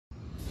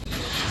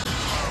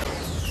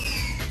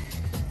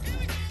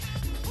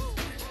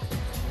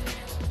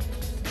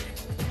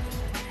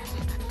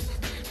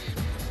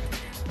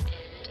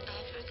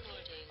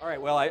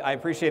right, well, I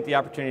appreciate the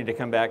opportunity to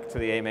come back to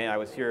the AMA. I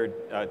was here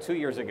 2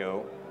 years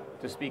ago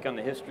to speak on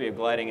the history of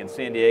gliding in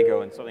San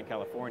Diego and Southern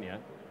California.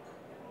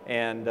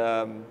 And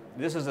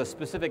this is a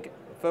specific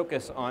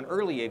focus on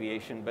early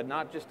aviation, but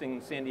not just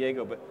in San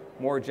Diego, but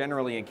more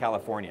generally in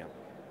California.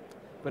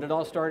 But it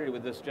all started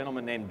with this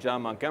gentleman named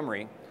John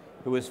Montgomery,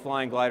 who was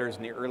flying gliders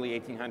in the early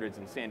 1800s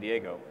in San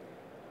Diego.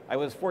 I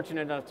was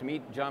fortunate enough to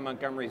meet John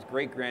Montgomery's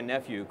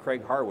great-grandnephew,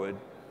 Craig Harwood,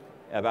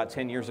 about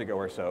 10 years ago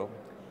or so.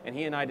 And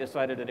he and I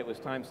decided that it was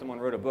time someone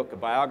wrote a book, a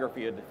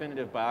biography, a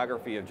definitive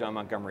biography of John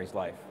Montgomery's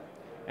life.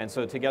 And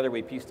so together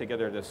we pieced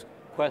together this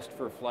Quest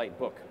for Flight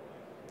book.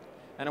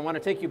 And I want to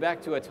take you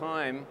back to a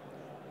time,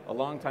 a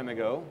long time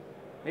ago.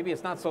 Maybe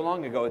it's not so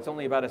long ago, it's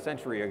only about a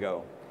century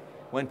ago,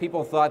 when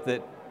people thought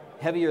that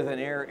heavier than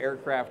air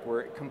aircraft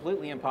were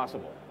completely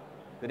impossible.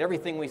 That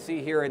everything we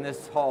see here in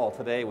this hall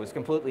today was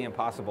completely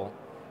impossible.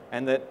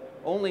 And that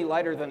only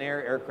lighter than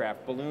air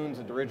aircraft, balloons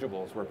and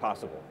dirigibles were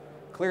possible.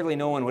 Clearly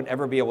no one would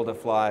ever be able to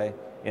fly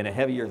in a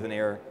heavier than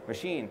air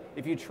machine.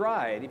 If you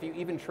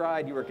even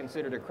tried, you were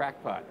considered a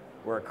crackpot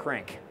or a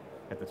crank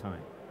at the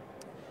time.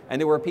 And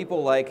there were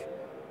people like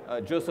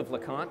Joseph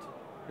LeConte,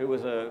 who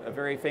was a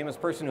very famous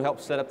person who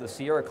helped set up the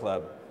Sierra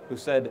Club, who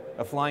said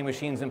a flying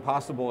machine's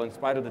impossible in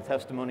spite of the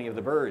testimony of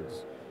the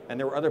birds. And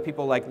there were other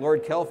people like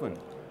Lord Kelvin,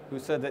 who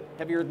said that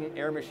heavier than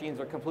air machines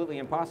are completely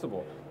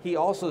impossible. He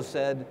also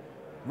said,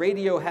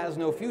 radio has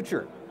no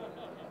future.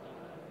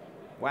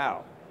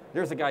 Wow.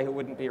 There's a guy who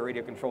wouldn't be a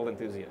radio-controlled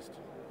enthusiast.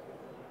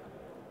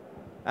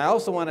 I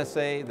also want to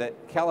say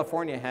that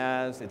California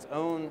has its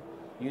own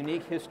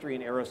unique history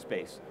in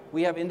aerospace.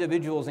 We have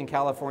individuals in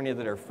California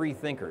that are free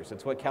thinkers.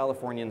 It's what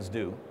Californians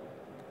do.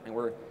 And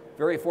we're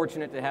very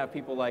fortunate to have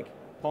people like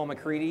Paul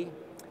McCready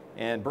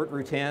and Bert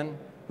Rutan,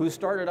 who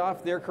started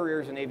off their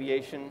careers in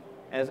aviation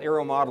as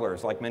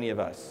aeromodelers, like many of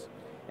us,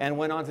 and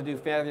went on to do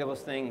fabulous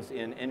things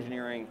in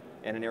engineering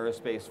and in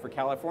aerospace for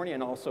California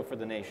and also for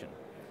the nation.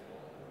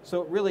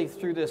 So really,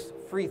 through this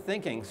free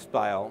thinking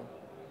style,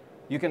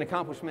 you can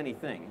accomplish many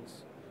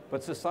things.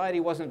 But society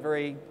wasn't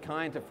very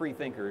kind to free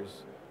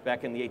thinkers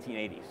back in the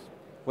 1880s,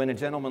 when a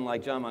gentleman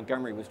like John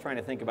Montgomery was trying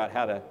to think about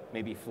how to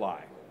maybe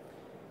fly.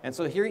 And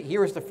so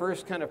here is the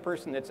first kind of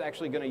person that's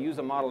actually going to use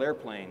a model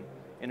airplane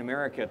in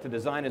America to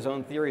design his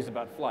own theories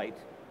about flight.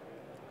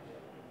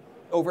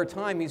 Over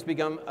time, he's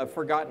become a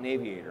forgotten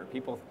aviator.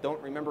 People don't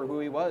remember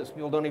who he was.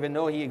 People don't even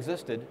know he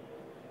existed.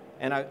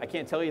 And I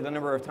can't tell you the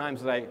number of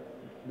times that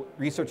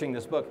researching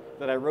this book,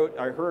 that I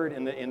heard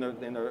in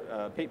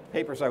the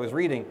papers I was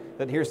reading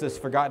that here's this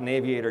forgotten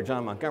aviator,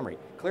 John Montgomery.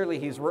 Clearly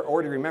he's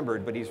already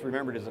remembered, but he's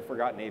remembered as a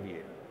forgotten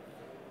aviator.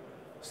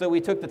 So we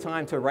took the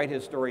time to write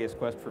his story, his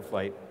quest for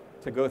flight,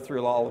 to go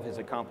through all of his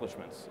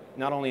accomplishments,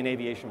 not only in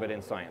aviation, but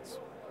in science.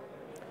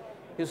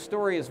 His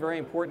story is very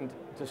important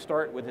to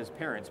start with his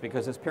parents,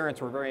 because his parents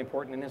were very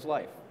important in his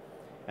life.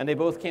 And they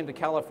both came to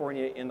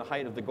California in the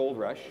height of the gold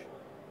rush.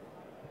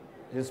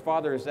 His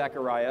father,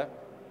 Zachariah,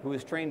 who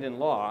was trained in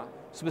law,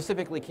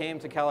 specifically came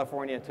to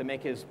California to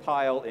make his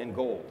pile in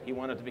gold. He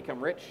wanted to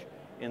become rich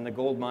in the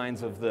gold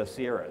mines of the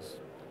Sierras.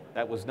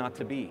 That was not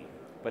to be,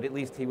 but at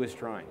least he was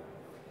trying.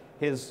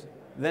 His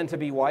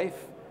then-to-be wife,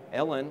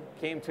 Ellen,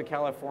 came to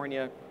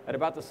California at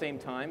about the same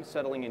time,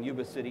 settling in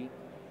Yuba City,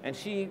 and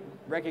she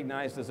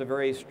recognized as a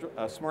very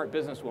smart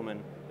businesswoman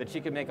that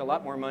she could make a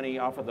lot more money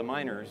off of the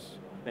miners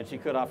than she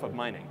could off of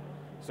mining.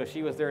 So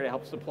she was there to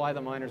help supply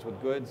the miners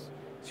with goods.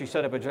 She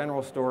set up a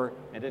general store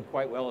and did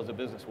quite well as a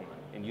businesswoman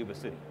in Yuba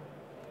City.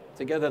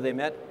 Together they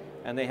met,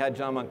 and they had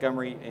John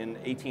Montgomery in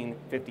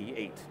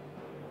 1858.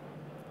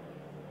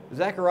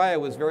 Zachariah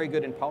was very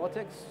good in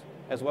politics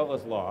as well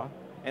as law,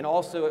 and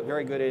also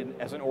very good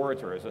as an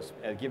orator, as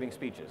giving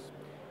speeches.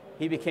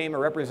 He became a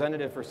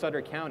representative for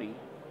Sutter County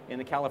in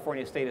the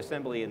California State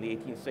Assembly in the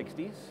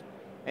 1860s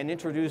and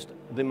introduced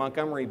the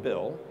Montgomery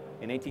Bill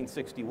in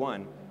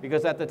 1861,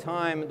 because at the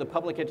time the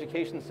public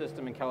education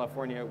system in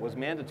California was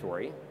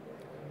mandatory.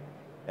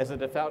 As a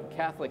devout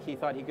Catholic, he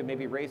thought he could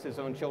maybe raise his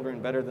own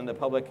children better than the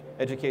public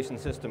education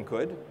system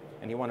could,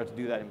 and he wanted to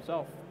do that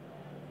himself.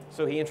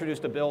 So he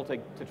introduced a bill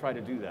to try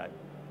to do that.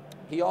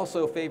 He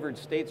also favored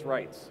states'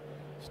 rights.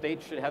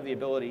 States should have the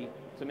ability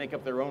to make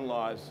up their own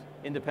laws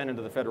independent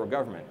of the federal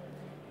government.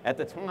 At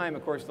the time,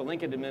 of course, the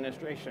Lincoln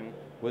administration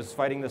was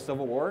fighting the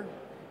Civil War,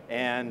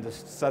 and the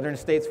southern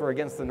states were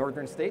against the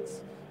northern states.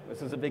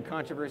 This is a big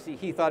controversy.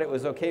 He thought it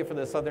was okay for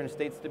the southern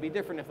states to be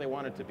different if they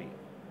wanted to be.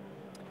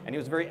 And he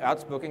was a very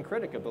outspoken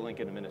critic of the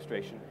Lincoln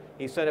administration.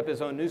 He set up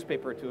his own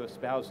newspaper to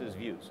espouse his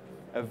views.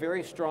 A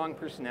very strong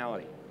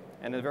personality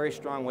and a very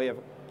strong way of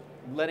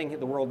letting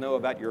the world know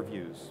about your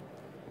views.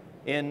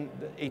 In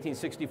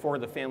 1864,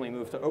 the family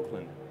moved to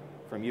Oakland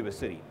from Yuba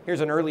City.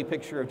 Here's an early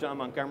picture of John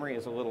Montgomery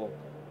as a little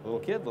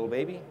kid, little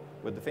baby,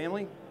 with the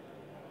family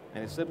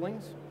and his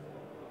siblings.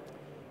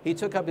 He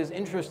took up his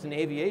interest in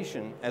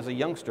aviation as a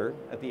youngster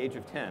at the age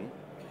of 10,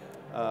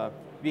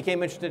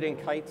 became interested in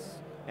kites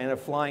and a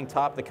flying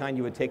top, the kind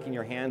you would take in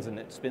your hands and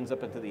it spins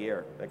up into the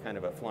air, that kind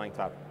of a flying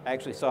top. I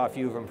actually saw a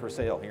few of them for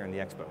sale here in the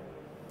expo.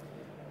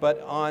 But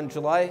on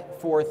July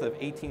 4th of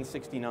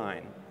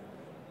 1869,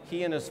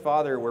 he and his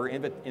father were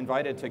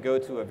invited to go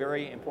to a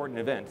very important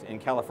event in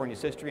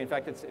California's history. In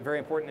fact, it's a very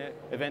important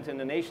event in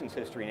the nation's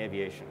history in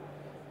aviation.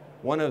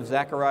 One of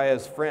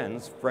Zachariah's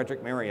friends,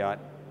 Frederick Marriott,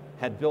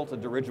 had built a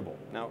dirigible.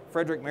 Now,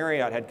 Frederick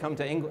Marriott had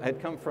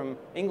come from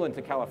England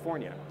to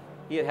California.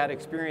 He had had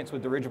experience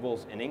with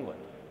dirigibles in England.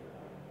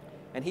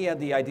 And he had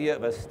the idea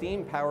of a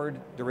steam-powered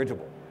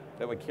dirigible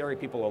that would carry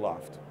people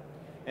aloft.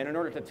 And in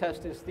order to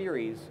test his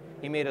theories,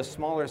 he made a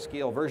smaller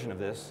scale version of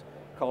this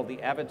called the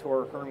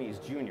Aviator Hermes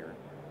Jr.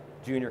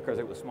 Junior because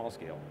it was small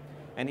scale.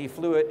 And he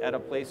flew it at a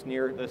place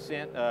near the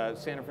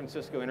San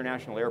Francisco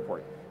International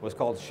Airport. It was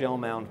called Shell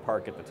Mound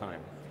Park at the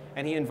time.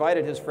 And he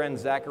invited his friend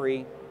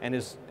Zachary and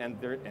his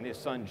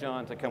son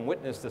John to come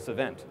witness this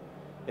event.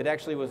 It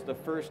actually was the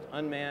first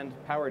unmanned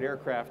powered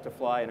aircraft to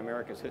fly in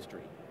America's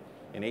history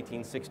in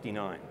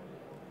 1869.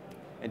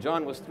 And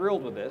John was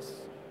thrilled with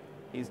this.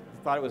 He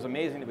thought it was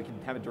amazing that we could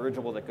have a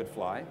dirigible that could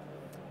fly.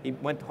 He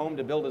went home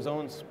to build his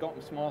own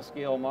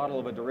small-scale model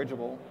of a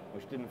dirigible,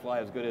 which didn't fly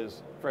as good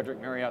as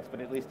Frederick Marriott's, but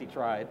at least he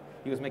tried.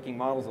 He was making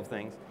models of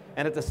things.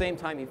 And at the same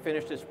time, he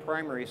finished his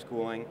primary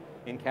schooling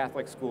in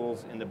Catholic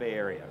schools in the Bay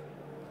Area.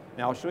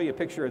 Now, I'll show you a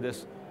picture of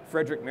this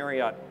Frederick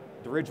Marriott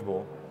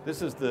dirigible.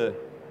 This is the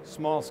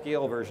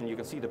small-scale version. You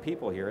can see the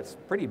people here. It's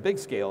pretty big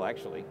scale,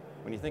 actually,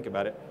 when you think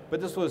about it.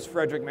 But this was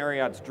Frederick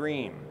Marriott's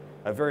dream,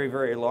 a very,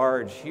 very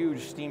large,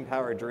 huge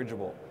steam-powered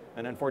dirigible.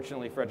 And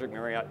unfortunately, Frederick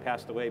Marriott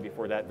passed away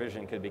before that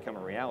vision could become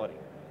a reality.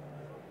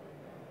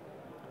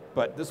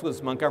 But this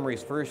was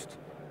Montgomery's first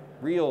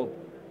real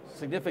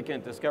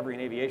significant discovery in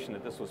aviation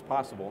that this was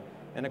possible.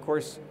 And of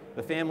course,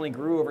 the family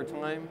grew over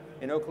time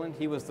in Oakland.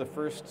 He was the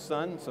first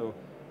son, so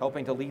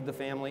helping to lead the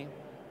family.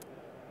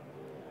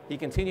 He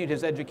continued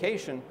his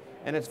education,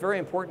 and it's very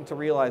important to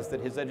realize that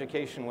his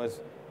education was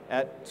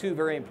at two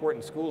very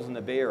important schools in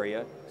the Bay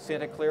Area,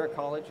 Santa Clara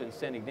College and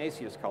St.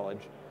 Ignatius College,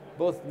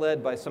 both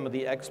led by some of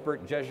the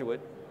expert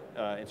Jesuit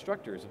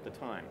instructors at the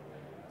time.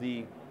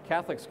 The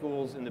Catholic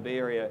schools in the Bay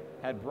Area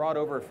had brought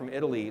over from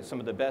Italy some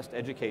of the best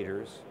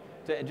educators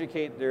to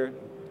educate their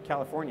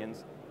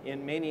Californians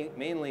in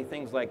mainly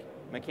things like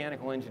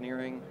mechanical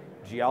engineering,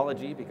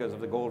 geology because of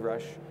the gold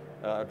rush,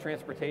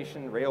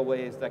 transportation,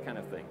 railways, that kind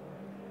of thing.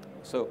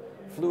 So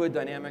fluid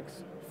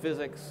dynamics,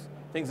 physics,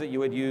 things that you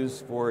would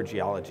use for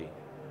geology.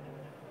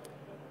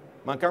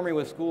 Montgomery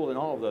was schooled in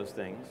all of those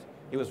things.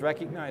 He was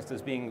recognized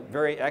as being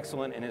very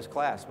excellent in his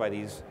class by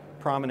these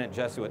prominent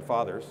Jesuit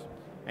fathers,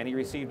 and he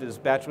received his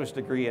bachelor's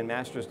degree and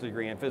master's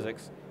degree in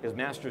physics, his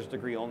master's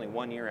degree only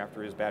 1 year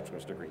after his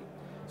bachelor's degree.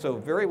 So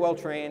very well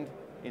trained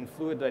in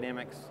fluid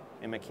dynamics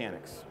and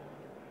mechanics.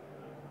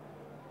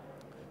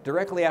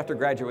 Directly after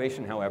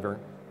graduation, however,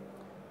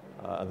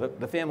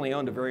 the family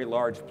owned a very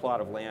large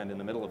plot of land in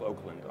the middle of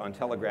Oakland on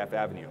Telegraph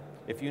Avenue.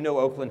 If you know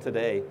Oakland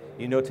today,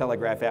 you know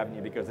Telegraph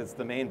Avenue because it's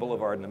the main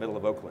boulevard in the middle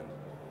of Oakland.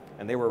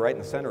 And they were right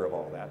in the center of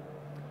all that.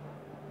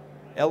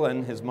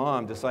 Ellen, his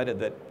mom, decided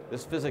that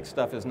this physics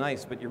stuff is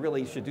nice, but you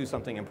really should do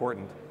something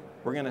important.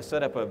 We're going to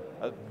set up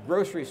a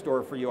grocery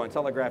store for you on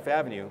Telegraph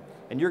Avenue,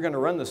 and you're going to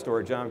run the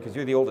store, John, because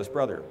you're the oldest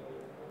brother.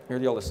 You're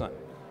the oldest son.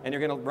 And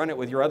you're going to run it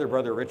with your other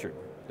brother, Richard.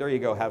 There you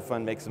go, have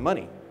fun, make some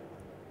money.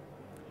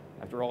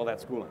 After all of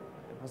that schooling.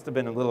 It must have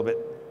been a little bit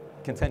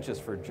contentious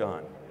for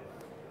John.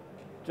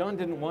 John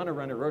didn't want to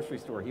run a grocery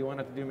store. He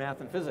wanted to do math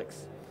and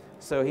physics.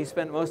 So he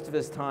spent most of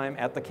his time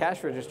at the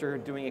cash register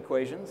doing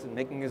equations and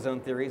making his own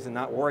theories and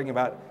not worrying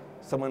about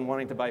someone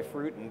wanting to buy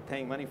fruit and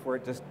paying money for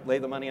it. Just lay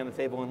the money on the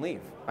table and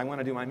leave. I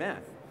want to do my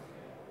math.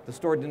 The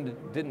store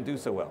didn't do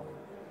so well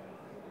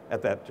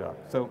at that job.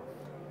 So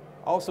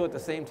also at the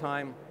same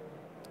time,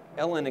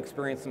 Ellen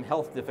experienced some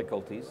health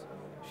difficulties.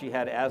 She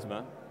had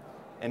asthma.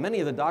 And many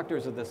of the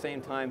doctors at the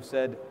same time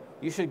said,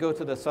 you should go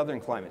to the southern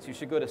climates. You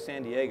should go to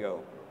San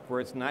Diego, where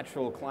its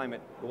natural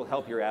climate will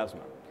help your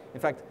asthma. In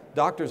fact,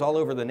 doctors all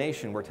over the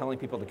nation were telling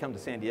people to come to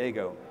San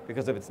Diego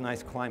because of its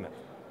nice climate.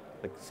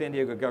 The San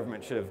Diego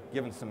government should have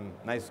given some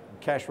nice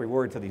cash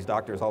reward to these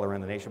doctors all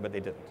around the nation, but they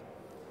didn't.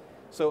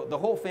 So the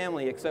whole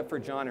family, except for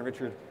John and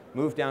Richard,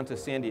 moved down to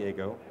San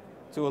Diego,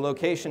 to a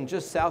location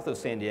just south of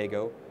San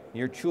Diego,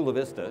 near Chula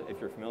Vista, if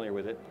you're familiar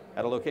with it,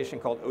 at a location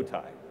called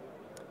Otay.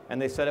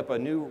 And they set up a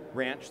new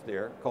ranch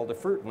there called the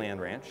Fruit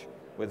Land Ranch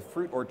with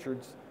fruit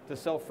orchards to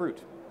sell fruit.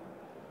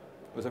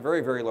 It was a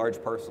very, very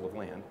large parcel of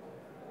land.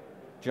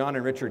 John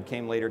and Richard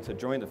came later to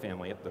join the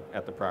family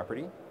at the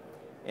property.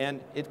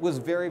 And it was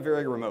very,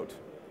 very remote.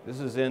 This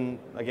is in,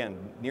 again,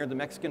 near the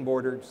Mexican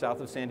border,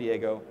 south of San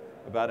Diego,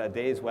 about a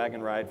day's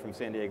wagon ride from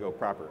San Diego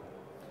proper.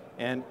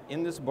 And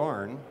in this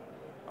barn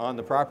on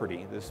the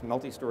property, this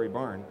multi-story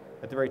barn,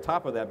 at the very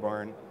top of that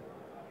barn,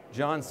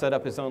 John set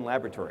up his own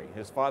laboratory.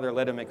 His father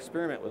let him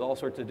experiment with all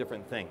sorts of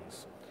different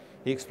things.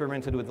 He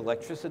experimented with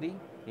electricity.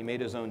 He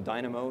made his own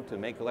dynamo to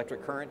make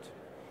electric current.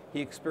 He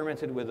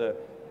experimented with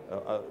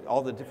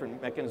all the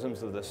different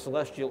mechanisms of the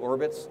celestial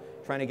orbits,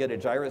 trying to get a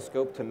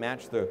gyroscope to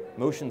match the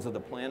motions of the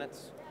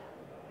planets.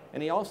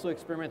 And he also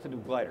experimented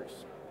with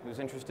gliders. He was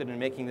interested in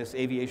making this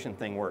aviation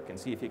thing work and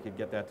see if he could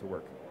get that to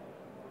work.